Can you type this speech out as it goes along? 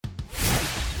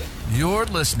You're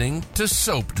listening to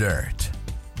Soap Dirt,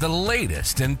 the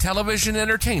latest in television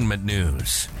entertainment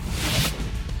news.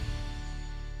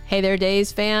 Hey there,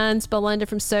 Days fans. Belinda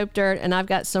from Soap Dirt, and I've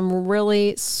got some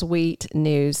really sweet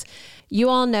news. You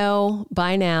all know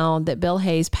by now that Bill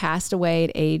Hayes passed away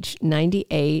at age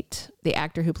 98, the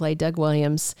actor who played Doug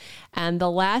Williams. And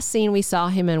the last scene we saw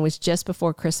him in was just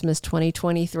before Christmas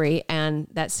 2023. And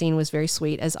that scene was very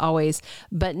sweet, as always.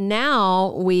 But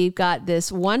now we've got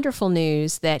this wonderful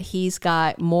news that he's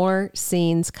got more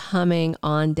scenes coming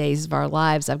on Days of Our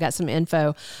Lives. I've got some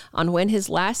info on when his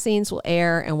last scenes will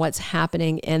air and what's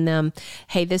happening in them.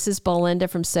 Hey, this is Belinda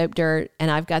from Soap Dirt,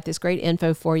 and I've got this great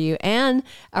info for you and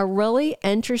a really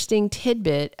interesting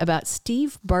tidbit about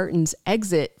Steve Burton's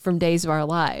exit from Days of Our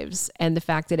Lives and the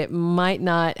fact that it might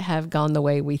not have gone the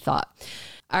way we thought.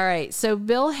 All right, so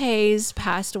Bill Hayes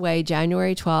passed away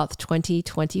January 12th,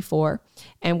 2024,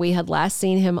 and we had last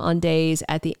seen him on Days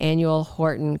at the annual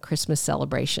Horton Christmas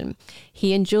celebration.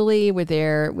 He and Julie were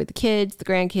there with the kids, the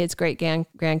grandkids,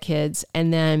 great-grandkids,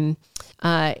 and then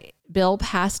Bill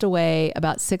passed away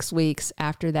about 6 weeks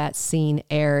after that scene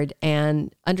aired.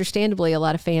 And understandably, a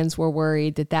lot of fans were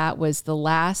worried that that was the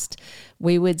last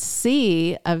we would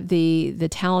see of the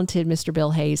talented Mr.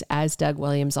 Bill Hayes as Doug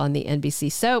Williams on the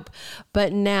NBC soap.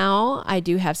 But now I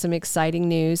do have some exciting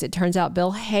news. It turns out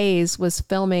Bill Hayes was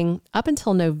filming up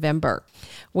until November,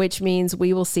 which means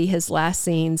we will see his last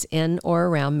scenes in or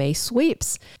around May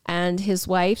sweeps. And his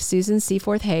wife, Susan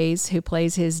Seaforth Hayes, who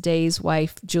plays his Days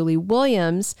wife, Julie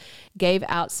Williams, gave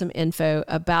out some info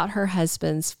about her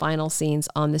husband's final scenes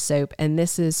on the soap. And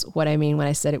this is what I mean when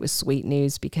I said it was sweet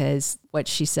news, because what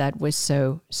she said was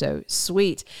so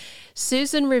sweet.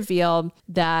 Susan revealed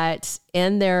that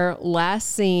in their last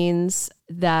scenes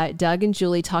that Doug and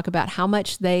Julie talk about how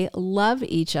much they love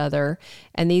each other.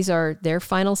 And these are their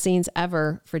final scenes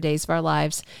ever for Days of Our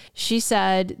Lives. She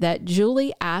said that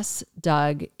Julie asked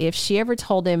Doug if she ever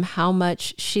told him how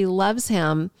much she loves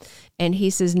him. And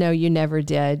he says, no, you never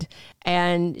did.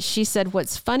 And she said,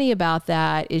 what's funny about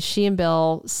that is she and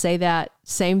Bill say that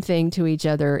same thing to each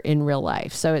other in real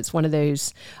life. So it's one of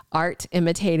those art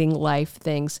imitating life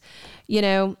things. You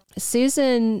know,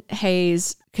 Susan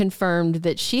Hayes confirmed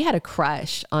that she had a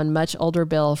crush on much older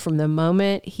Bill from the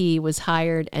moment he was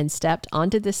hired and stepped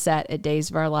onto the set at Days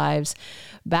of Our Lives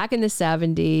back in the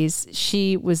 70s.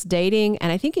 She was dating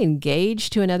and I think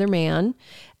engaged to another man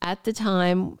at the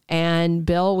time, and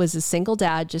Bill was a single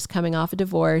dad just coming off a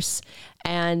divorce,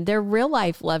 and their real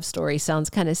life love story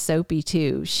sounds kind of soapy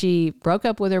too. She broke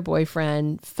up with her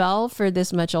boyfriend, fell for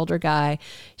this much older guy.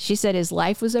 She said his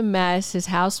life was a mess, his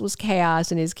house was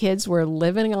chaos, and his kids were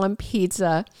living on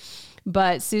pizza.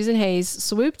 But Susan Hayes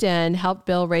swooped in, helped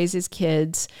Bill raise his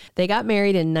kids. They got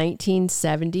married in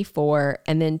 1974.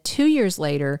 And then 2 years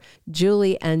later,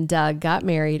 Julie and Doug got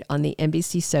married on the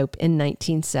NBC soap in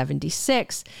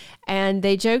 1976. And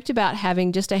they joked about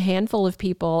having just a handful of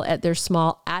people at their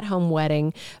small at-home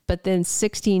wedding. But then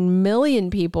 16 million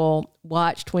people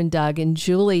watched when Doug and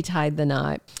Julie tied the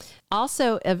knot.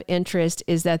 Also of interest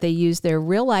is that they used their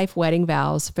real life wedding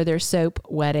vows for their soap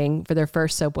wedding, for their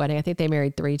first soap wedding. I think they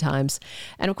married 3 times.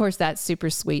 And of course, that's super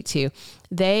sweet too.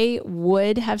 They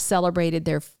would have celebrated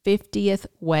their 50th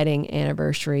wedding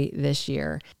anniversary this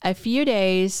year. A few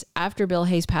days after Bill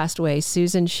Hayes passed away,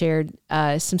 Susan shared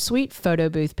some sweet photo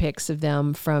booth pics of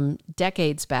them from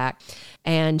decades back.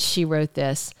 And she wrote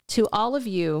this: "To all of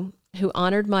you who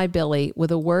honored my Billy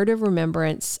with a word of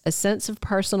remembrance, a sense of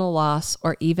personal loss,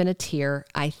 or even a tear,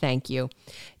 I thank you.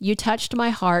 You touched my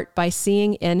heart by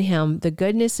seeing in him the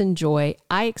goodness and joy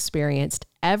I experienced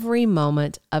every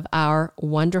moment of our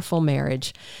wonderful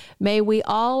marriage. May we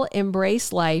all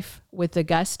embrace life with the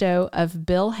gusto of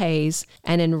Bill Hayes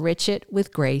and enrich it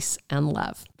with grace and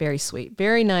love." Very sweet.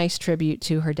 Very nice tribute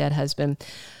to her dead husband.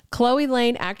 Chloe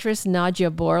Lane actress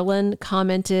Nadia Borland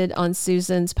commented on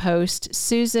Susan's post,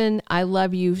 "Susan, I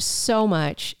love you so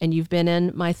much, and you've been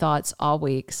in my thoughts all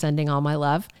week. Sending all my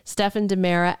love." Stephen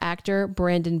DeMera actor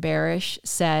Brandon Barish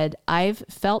said, "I've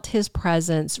felt his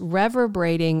presence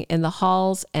reverberating in the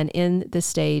halls and in the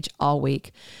stage all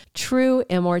week. True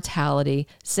immortality.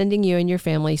 Sending you and your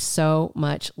family so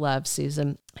much love,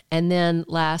 Susan." And then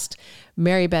last,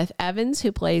 Mary Beth Evans,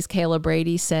 who plays Kayla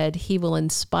Brady, said, "He will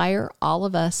inspire all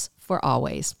of us for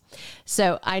always."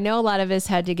 So I know a lot of us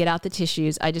had to get out the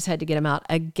tissues. I just had to get them out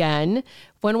again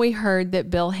when we heard that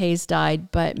Bill Hayes died.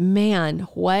 But man,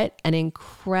 what an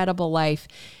incredible life.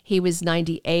 He was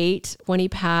 98 when he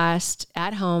passed,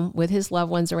 at home with his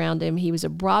loved ones around him. He was a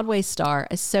Broadway star,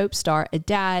 a soap star, a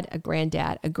dad, a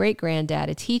granddad, a great-granddad,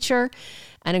 a teacher,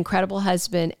 an incredible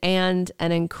husband, and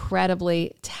an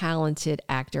incredibly talented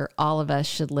actor. All of us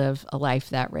should live a life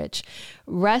that rich.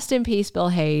 Rest in peace, Bill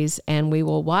Hayes, and we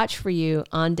will watch for you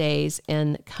on Days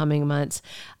in coming months.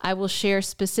 I will share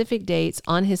specific dates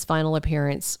on his final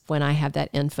appearance when I have that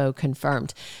info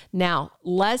confirmed. Now,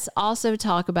 let's also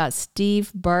talk about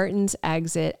Steve Burton's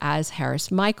exit as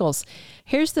Harris Michaels.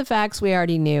 Here's the facts we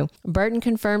already knew. Burton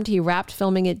confirmed he wrapped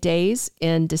filming at Days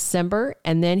in December,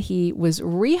 and then he was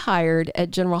rehired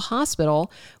at General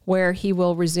Hospital, where he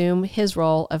will resume his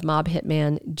role of mob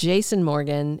hitman Jason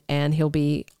Morgan, and he'll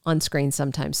be on screen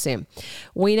sometime soon.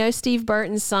 We know Steve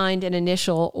Burton signed an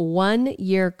initial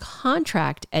 1-year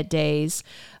contract at Days,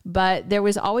 but there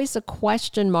was always a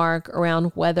question mark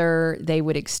around whether they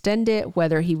would extend it,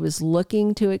 whether he was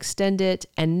looking to extend it,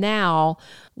 and now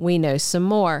we know some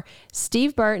more.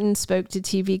 Steve Burton spoke to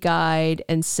TV Guide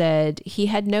and said he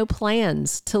had no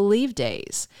plans to leave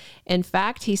Days. In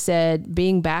fact, he said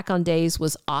being back on Days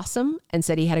was awesome and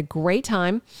said he had a great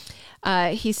time.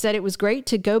 He said it was great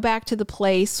to go back to the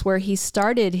place where he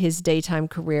started his daytime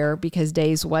career, because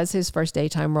Days was his first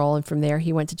daytime role, and from there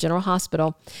he went to General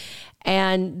Hospital.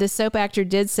 And the soap actor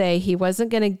did say he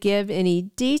wasn't going to give any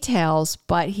details,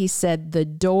 but he said the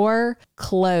door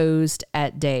closed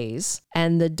at Days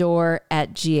and the door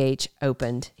at GH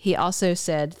opened. He also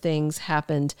said things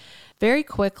happened very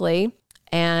quickly,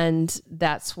 and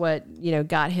that's what,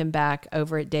 got him back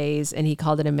over at Days, and he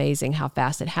called it amazing how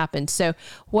fast it happened. So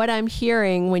what I'm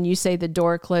hearing when you say the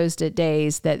door closed at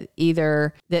Days, that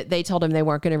either that they told him they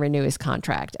weren't going to renew his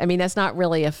contract. I mean, that's not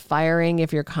really a firing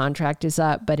if your contract is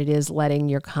up, but it is letting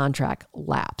your contract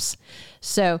lapse.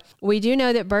 So we do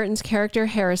know that Burton's character,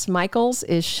 Harris Michaels,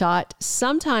 is shot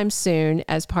sometime soon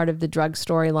as part of the drug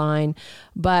storyline,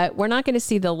 but we're not going to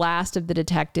see the last of the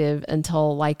detective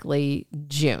until likely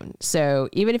June. So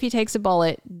even if he takes a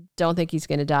bullet, don't think he's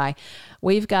going to die.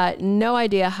 We've got no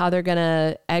idea how they're going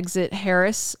to exit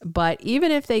Harris, but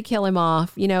even if they kill him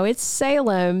off, it's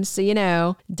Salem,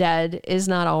 so dead is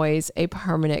not always a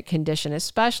permanent condition,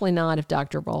 especially not if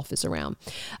Dr. Rolfe is around.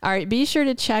 All right, be sure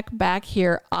to check back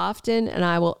here often, and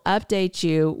I will update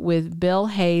you with Bill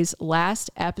Hayes'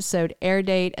 last episode air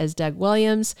date as Doug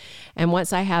Williams, and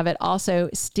once I have it, also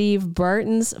Steve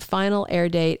Burton's final air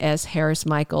date as Harris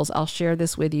Michaels. I'll share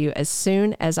this with you as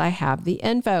soon as I have the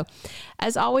info.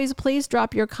 As always, please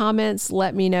drop your comments.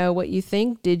 Let me know what you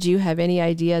think. Did you have any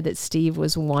idea that Steve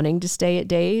was wanting to stay at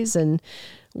Days and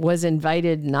was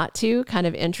invited not to? Kind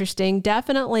of interesting.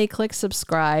 Definitely click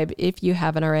subscribe if you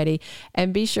haven't already,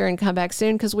 and be sure and come back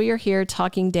soon, because we are here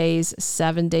talking Days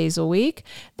 7 days a week.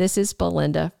 This is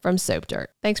Belinda from Soap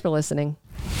Dirt. Thanks for listening.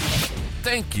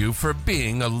 Thank you for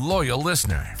being a loyal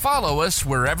listener. Follow us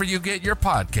wherever you get your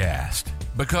podcast,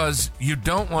 because you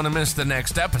don't want to miss the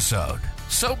next episode.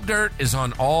 Soap Dirt is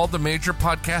on all the major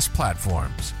podcast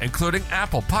platforms, including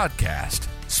Apple Podcast,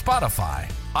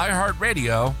 Spotify,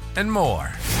 iHeartRadio, and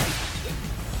more.